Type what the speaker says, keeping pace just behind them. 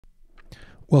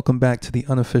Welcome back to the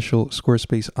unofficial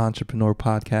Squarespace Entrepreneur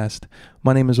Podcast.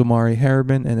 My name is Omari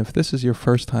Harebin, and if this is your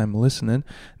first time listening,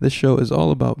 this show is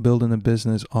all about building a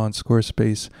business on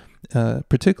Squarespace,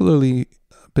 particularly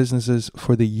businesses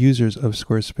for the users of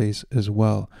Squarespace as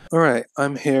well. All right,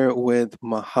 I'm here with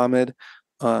Mohammed,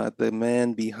 the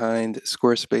man behind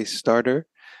Squarespace Starter.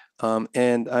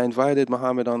 And I invited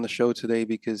Mohammed on the show today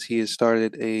because he has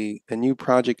started a new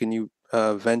project, a new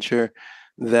venture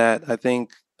that I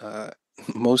think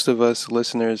most of us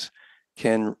listeners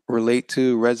can relate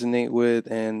to, resonate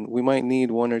with, and we might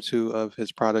need one or two of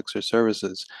his products or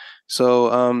services. So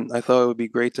I thought it would be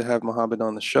great to have Mohammed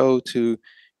on the show to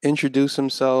introduce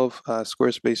himself,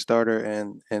 Squarespace Starter,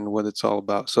 and what it's all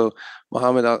about. So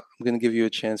Mohammed, I'm going to give you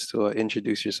a chance to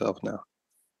introduce yourself now.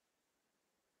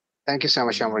 Thank you so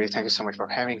much, Omari. Thank you so much for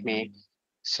having me.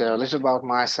 So, a little about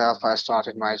myself. I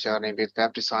started my journey with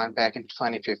web design back in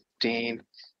 2015,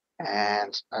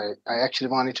 and I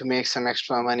actually wanted to make some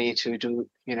extra money to do,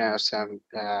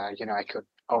 I could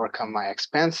overcome my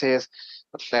expenses.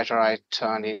 But later, I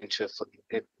turned into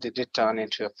it did turn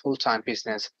into a full-time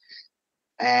business.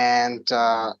 And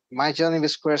my journey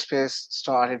with Squarespace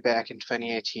started back in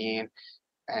 2018,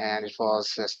 and it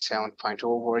was a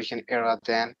 7.0 version era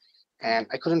then. And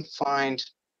I couldn't find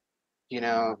you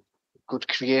know, good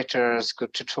creators,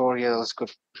 good tutorials,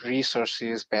 good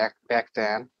resources back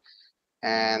then,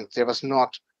 and there was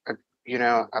not,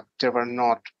 there were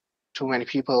not too many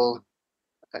people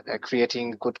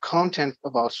creating good content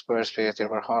about Squarespace. There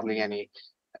were hardly any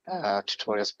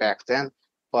tutorials back then,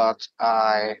 but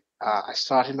I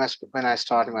started when I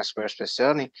started my Squarespace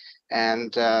journey,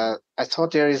 and I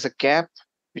thought there is a gap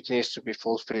which needs to be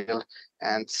fulfilled,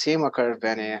 and same occurred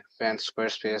when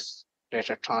Squarespace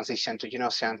later transitioned to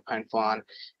 7.1,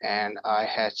 and I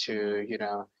had to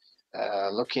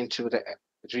look into the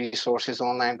resources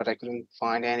online, but I couldn't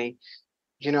find any.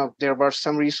 There were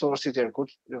some resources, there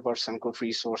were some good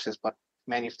resources, but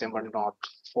many of them were not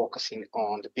focusing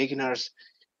on the beginners.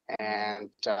 And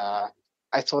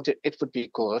I thought it would be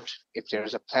good if there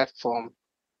is a platform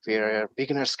where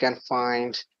beginners can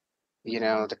find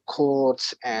the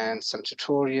codes and some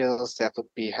tutorials that would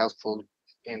be helpful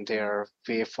in their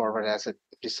way forward as a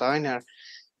designer.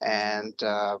 And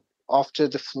after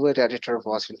the Fluid editor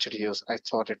was introduced, I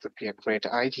thought it would be a great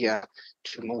idea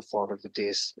to move forward with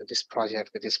this project,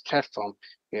 with this platform,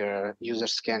 where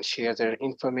users can share their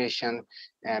information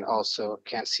and also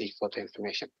can seek for the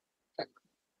information.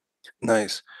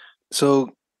 Nice.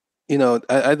 So,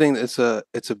 I think it's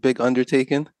a big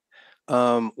undertaking.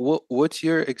 What's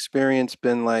your experience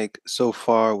been like so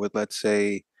far with, let's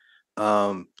say,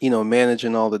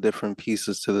 managing all the different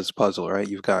pieces to this puzzle, right?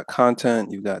 You've got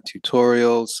content, you've got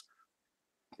tutorials,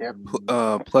 Yep.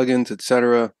 plugins,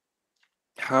 etc.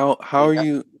 How are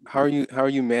Yeah.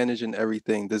 you managing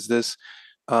everything? Do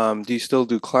you still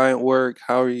do client work?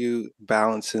 How are you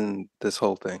balancing this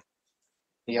whole thing?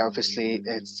 Yeah, obviously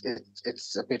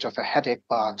it's a bit of a headache,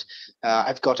 but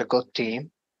I've got a good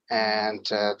team, and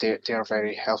they're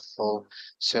very helpful.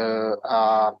 So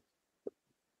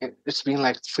it's been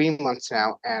like 3 months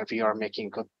now, and we are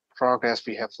making good progress.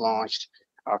 We have launched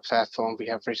our platform. We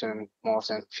have written more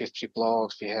than 50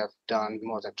 blogs. We have done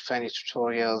more than 20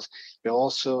 tutorials. We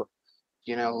also,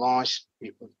 launched.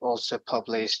 We also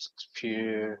published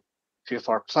few of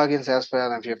our plugins as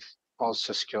well, and we've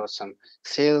also secured some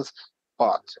sales.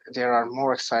 But there are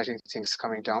more exciting things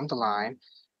coming down the line,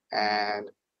 and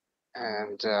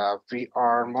we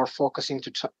are more focusing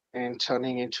in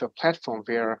turning into a platform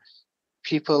where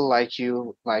people like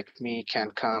you, like me, can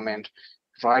come and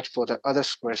write for the other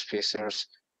Squarespacers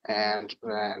and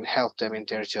help them in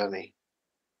their journey.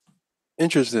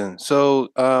 Interesting. So,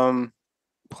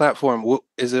 platform,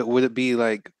 would it be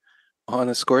like on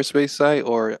a Squarespace site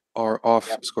or off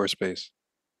Yep. Squarespace?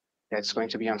 It's going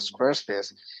to be on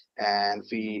Squarespace, and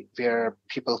where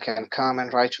people can come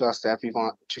and write to us that we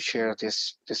want to share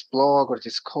this blog or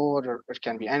this code, or it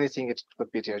can be anything. It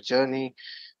could be their journey,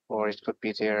 or it could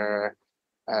be their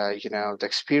the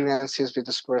experiences with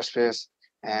the Squarespace,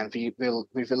 and we will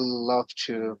love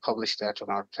to publish that on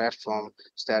our platform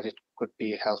so that it could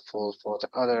be helpful for the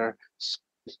other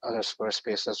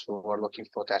Squarespaces who are looking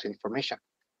for that information.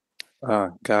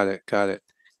 Got it.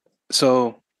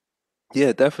 So,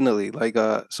 yeah, definitely. Like,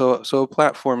 so a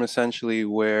platform essentially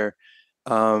where,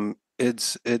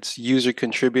 it's user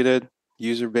contributed,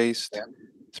 user based. Yeah,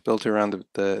 It's built around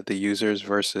the users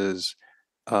versus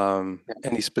yeah,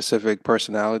 any specific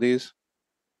personalities.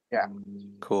 yeah.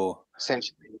 Cool.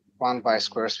 Essentially, run by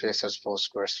Squarespacers for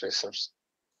Squarespacers.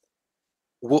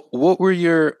 What was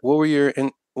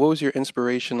your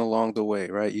inspiration along the way,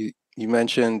 right? you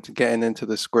mentioned getting into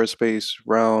the Squarespace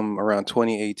realm around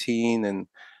 2018, and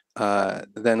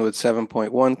then with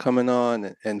 7.1 coming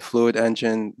on and Fluid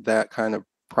Engine, that kind of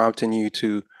prompting you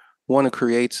to want to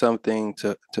create something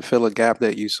to fill a gap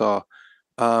that you saw.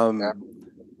 Yeah. Um,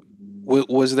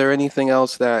 was there anything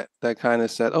else that kind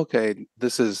of said, okay,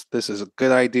 this is a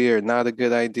good idea or not a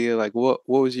good idea? Like what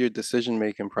was your decision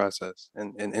making process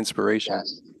and inspiration?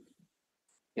 Yes.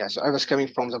 Yeah, so I was coming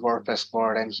from the WordPress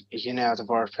world, and the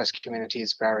WordPress community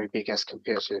is very big as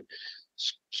compared to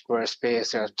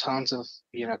Squarespace. There are tons of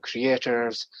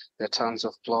creators, there are tons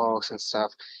of blogs and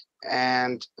stuff.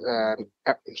 And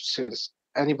since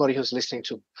anybody who's listening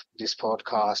to this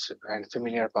podcast and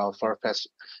familiar about WordPress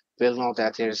will know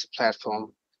that there is a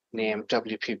platform named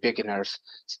WP Beginners.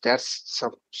 So that's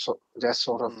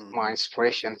sort of Mm. my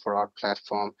inspiration for our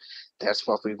platform. That's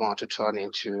what we want to turn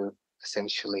into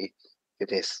essentially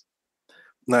it is.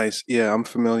 Nice. Yeah, I'm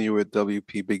familiar with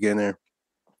WP Beginner.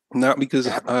 Yeah, Not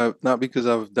because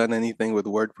I've done anything with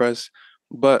WordPress,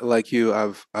 but like you,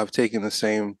 I've taken the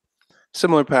same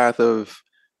similar path of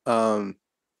um,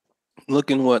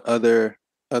 looking what other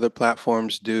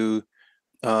platforms do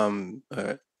um,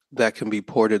 uh, that can be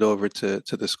ported over to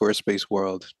the Squarespace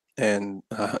world. And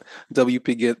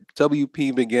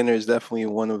WP Beginner is definitely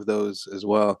one of those as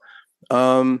well.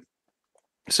 Um,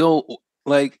 so,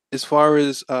 like, as far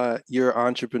as your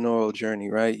entrepreneurial journey,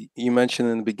 right? You mentioned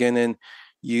in the beginning,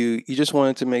 you just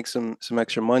wanted to make some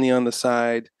extra money on the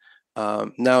side.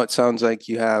 Now it sounds like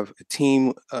you have a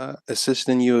team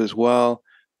assisting you as well.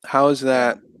 How's yeah,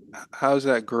 that? How's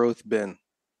that growth been?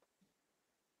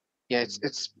 yeah.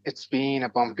 It's been a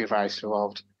bumpy ride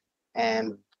throughout,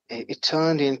 and it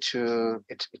turned into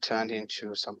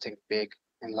something big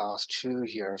in last 2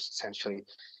 years essentially.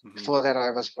 Hmm. Before that, I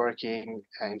was working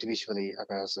individually. I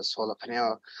was a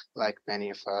solopreneur, like many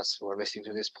of us who are listening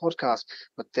to this podcast.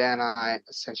 But then I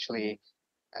essentially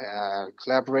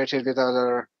collaborated with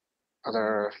other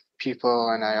people,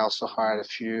 and I also hired a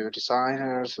few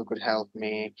designers who could help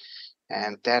me,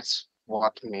 and that's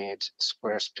what made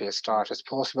Squarespace Starters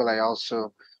possible. I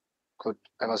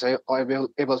was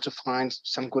able to find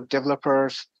some good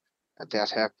developers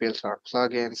that have built our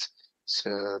plugins.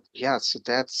 So yeah, so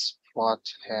that's what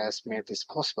has made this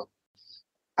possible.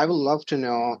 I would love to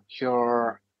know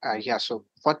your yeah. So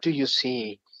what do you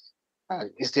see?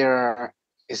 Is there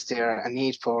a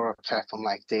need for a platform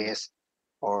like this,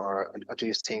 or do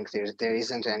you think there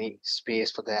isn't any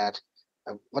space for that?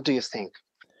 What do you think?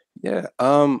 Yeah,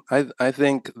 I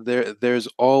think there's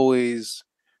always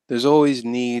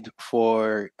need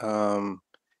for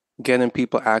getting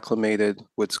people acclimated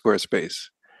with Squarespace.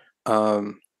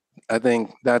 Um, I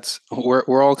think that's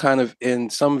we're all kind of in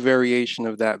some variation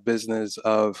of that business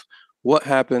of what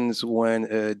happens when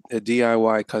a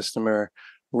DIY customer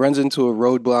runs into a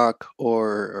roadblock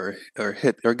or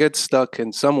hit or gets stuck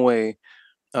in some way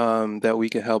that we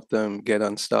can help them get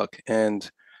unstuck. And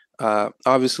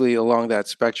obviously, along that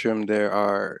spectrum, there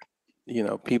are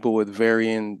people with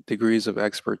varying degrees of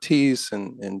expertise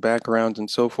and backgrounds and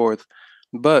so forth.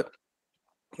 But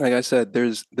like I said,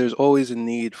 there's always a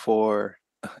need for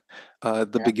the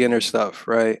Yeah, beginner stuff,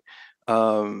 right?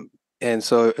 Um, and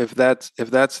so if that's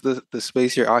the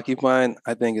space you're occupying,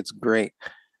 I think it's great.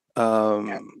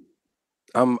 yeah,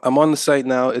 Um, I'm on the site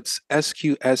now. It's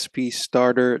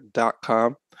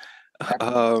SQSPstarter.com. yeah,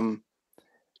 Um,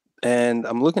 and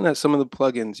I'm looking at some of the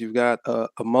plugins. You've got a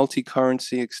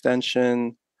multi-currency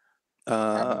extension, yeah,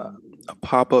 uh, a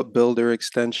pop-up builder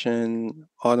extension,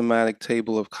 automatic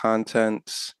table of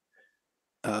contents,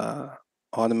 uh,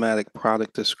 automatic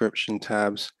product description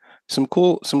tabs. Some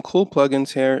cool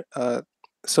plugins here.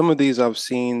 Some of these I've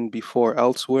seen before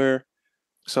elsewhere.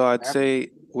 So I'd yeah,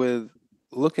 say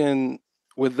looking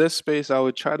with this space, I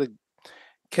would try to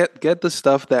get the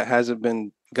stuff that hasn't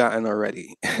been gotten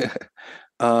already. yeah,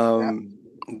 um,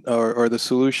 or the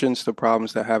solutions to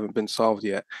problems that haven't been solved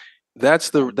yet. yeah, That's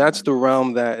the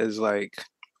realm that is like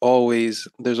always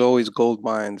there's always gold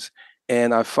mines,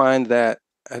 and I find that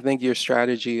I think your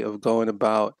strategy of going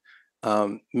about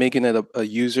making it a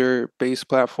user-based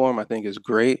platform I think is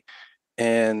great,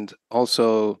 and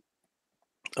also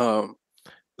um,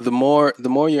 the more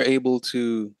you're able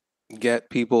to get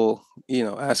people,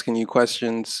 asking you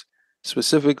questions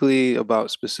specifically about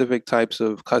specific types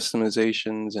of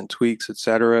customizations and tweaks,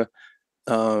 etc.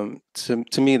 To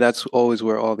me, that's always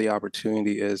where all the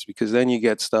opportunity is because then you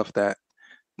get stuff that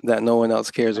no one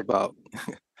else cares yeah. about.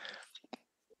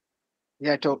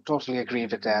 Yeah, I totally agree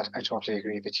with that. I totally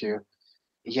agree with you.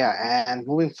 Yeah, and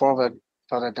moving forward,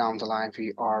 further down the line,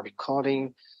 we are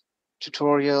recording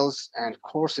tutorials and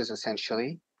courses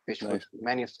essentially, which would Nice.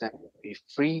 many of them be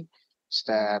free,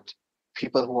 so that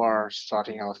people who are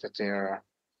starting out with their,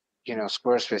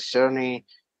 Squarespace journey.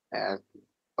 Uh,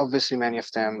 Obviously, many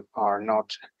of them are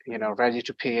not, ready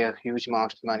to pay a huge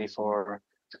amount of money for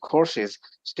the courses.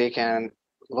 So they can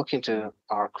look into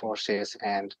our courses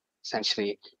and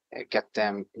essentially get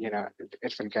them,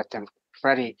 it will get them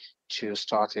ready to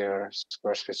start their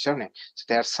Squarespace journey. So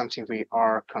that's something we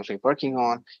are currently working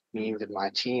on, me with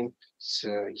my team.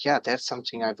 So yeah, that's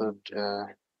something I would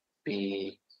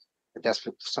be, that's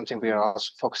something we are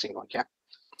also focusing on. Yeah.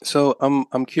 So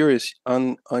I'm curious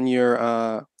on your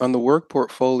on the work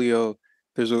portfolio.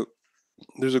 There's a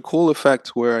there's a cool effect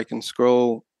where I can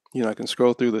scroll. I can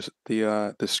scroll through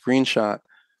the screenshot.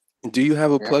 Do you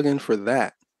have a Yeah. plugin for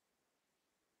that?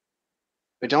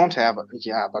 We don't have,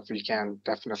 yeah, but we can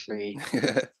definitely, I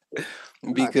think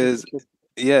we Because could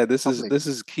yeah, this is probably. this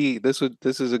is key. This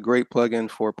is a great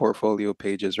plugin for portfolio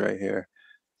pages right here.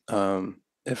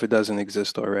 If it doesn't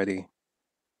exist already.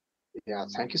 Yeah,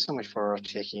 thank you so much for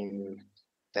taking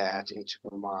that into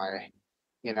my,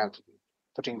 you know,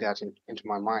 putting that into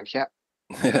my mind. Yeah,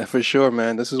 Yeah, for sure,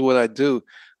 man. This is what I do.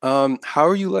 How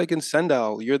are you liking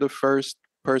Sendal? You're the first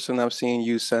person I've seen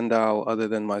use Sendal other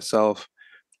than myself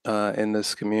in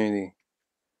this community.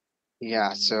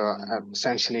 yeah. So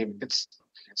essentially, it's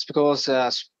because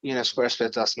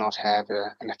Squarespace does not have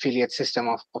an affiliate system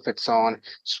of its own.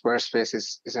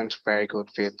 Squarespace isn't very good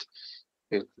with,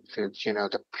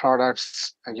 the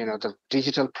products, the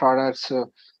digital products.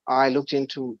 So I looked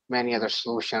into many other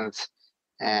solutions,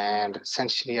 and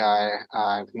essentially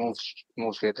I moved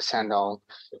with the Sandal,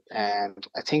 and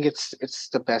I think it's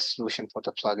the best solution for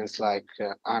the plugins like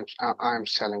I'm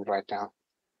selling right now.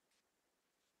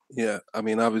 Yeah, I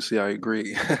mean, obviously, I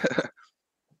agree.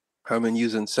 I've been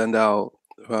using Sendal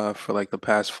for like the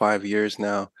past 5 years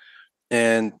now,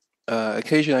 and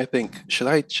occasionally I think, should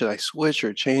I switch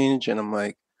or change? And I'm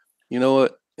like, you know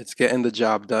what? It's getting the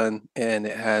job done, and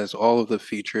it has all of the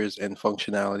features and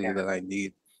functionality Yeah, that I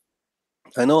need.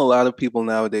 I know a lot of people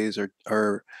nowadays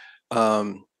are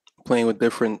um, playing with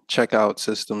different checkout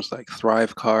systems like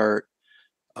Thrivecart.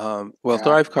 Well, yeah,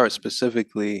 Thrivecart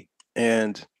specifically,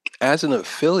 and as an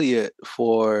affiliate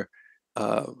for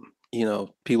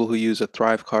people who use a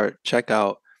Thrivecart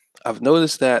checkout, I've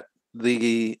noticed that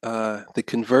the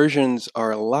conversions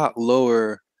are a lot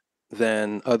lower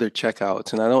than other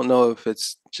checkouts, and I don't know if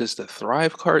it's just a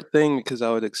Thrivecart thing because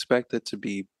I would expect it to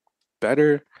be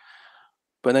better.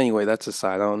 But anyway, that's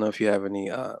aside. I don't know if you have any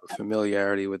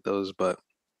familiarity with those, but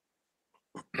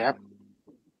yeah,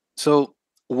 so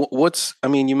I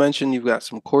mean, you mentioned you've got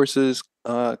some courses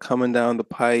coming down the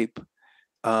pipe,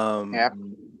 um, yeah.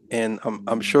 and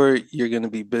I'm sure you're going to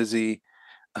be busy.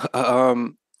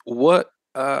 What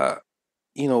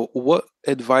what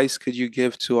advice could you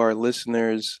give to our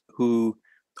listeners who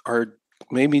are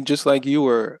maybe just like you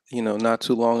were, not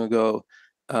too long ago,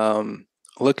 um,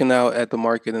 looking out at the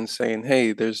market and saying,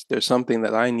 "Hey, there's something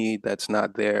that I need that's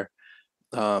not there."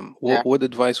 Yeah. What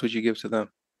advice would you give to them?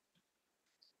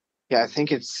 Yeah, I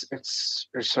think it's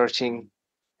researching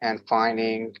and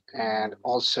finding and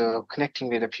also connecting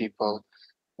with the people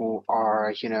who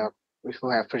are, who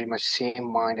have pretty much same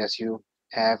mind as you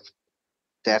have.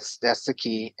 That's the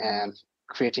key. And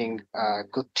creating a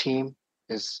good team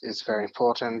is very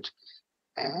important.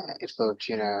 It will,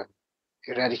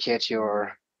 eradicate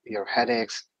your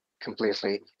headaches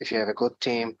completely if you have a good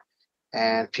team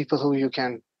and people who you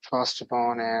can trust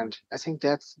upon. And I think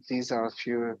these are a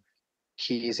few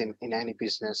keys in any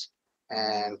business,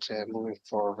 and moving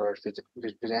forward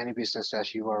with any business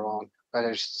that you are on, whether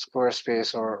it's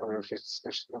Squarespace or if it's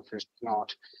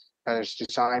not, whether it's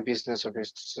design business or if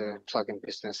it's plugin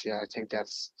business. Yeah, I think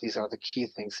these are the key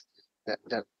things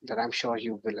that I'm sure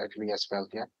you will agree as well.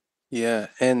 Yeah. Yeah,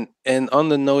 and on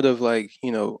the note of like,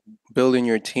 building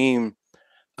your team,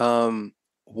 um,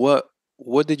 what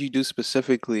what did you do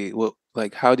specifically? What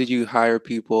like how did you hire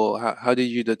people? How did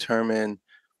you determine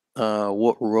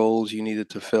what roles you needed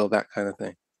to fill, that kind of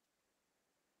thing?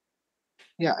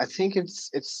 Yeah, I think it's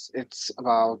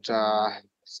about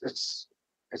it's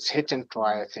it's hit and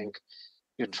try. I think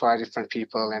you try different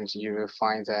people and you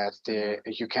find that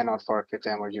you cannot work with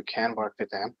them or you can work with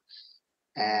them.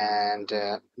 And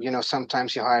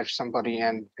sometimes you hire somebody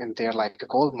and they're like a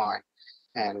gold mine,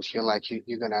 and you're like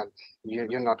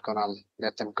you're not gonna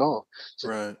let them go. So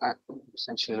Right. I'm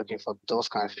essentially looking for those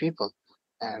kind of people,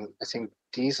 and I think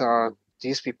these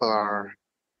people are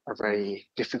very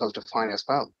difficult to find as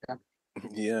well. Yeah.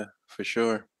 Yeah, for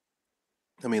sure.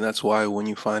 I mean, that's why when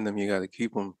you find them, you got to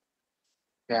keep them.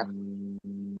 Yeah.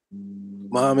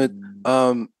 Mohammed,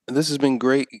 this has been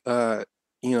great.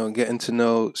 Getting to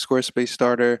know Squarespace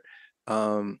Starter,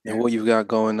 and Yeah. what you've got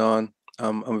going on.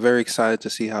 I'm very excited to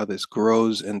see how this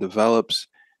grows and develops.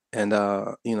 And,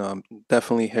 I'm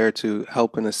definitely here to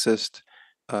help and assist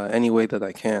any way that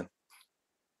I can.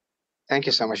 Thank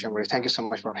you so much, Omari. Thank you so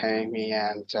much for having me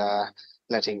and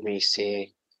letting me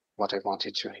say what I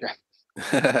wanted to.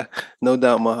 Yeah. No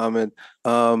doubt, Mohammed.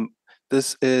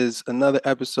 This is another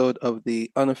episode of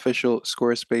the unofficial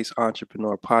Squarespace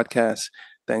Entrepreneur Podcast.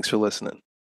 Thanks for listening.